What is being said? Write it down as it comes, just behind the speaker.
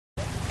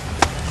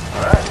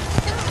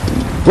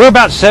We're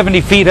about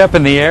 70 feet up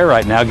in the air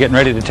right now, getting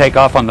ready to take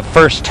off on the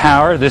first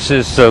tower. This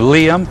is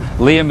Liam.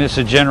 Liam is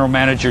the general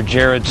manager,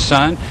 Jared's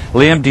son.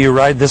 Liam, do you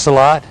ride this a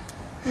lot?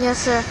 Yes,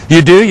 sir.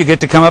 You do? You get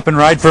to come up and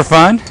ride for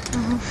fun?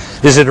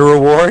 Mm-hmm. Is it a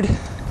reward?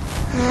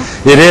 Yeah.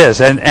 It is.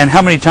 And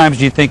how many times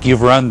do you think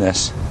you've run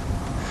this?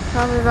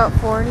 Probably about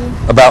 40.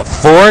 About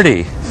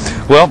 40.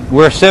 Well,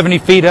 we're 70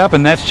 feet up,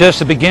 and that's just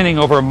the beginning,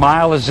 over a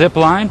mile of zip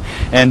line,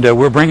 and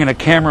we're bringing a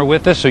camera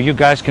with us so you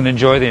guys can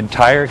enjoy the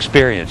entire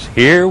experience.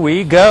 Here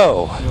we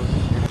go.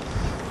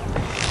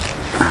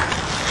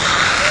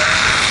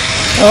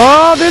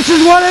 Oh, this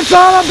is what it's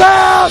all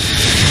about!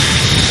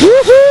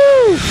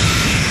 Woohoo!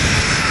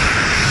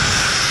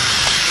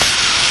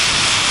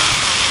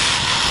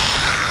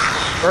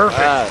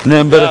 Perfect.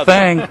 Nothing but a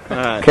thing.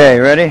 Okay,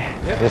 ready?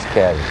 Yep. This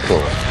cat is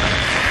cool.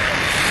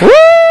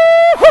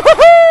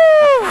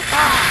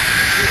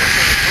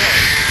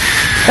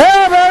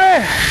 Hey,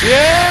 baby!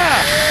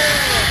 Yeah!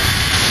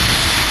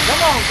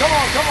 Come on, come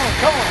on, come on,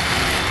 come on.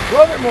 A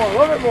little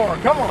bit more,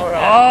 come on.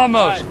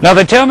 Almost. Now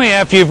they tell me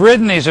after you've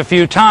ridden these a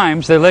few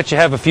times, they let you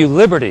have a few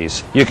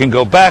liberties. You can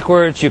go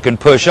backwards, you can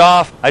push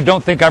off. I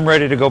don't think I'm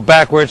ready to go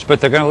backwards, but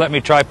they're going to let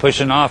me try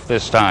pushing off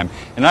this time.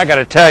 And I got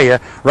to tell you,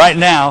 right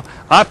now,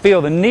 I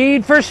feel the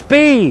need for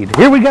speed.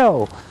 Here we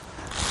go.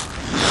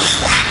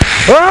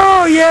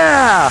 Oh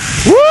yeah!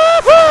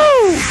 Woohoo!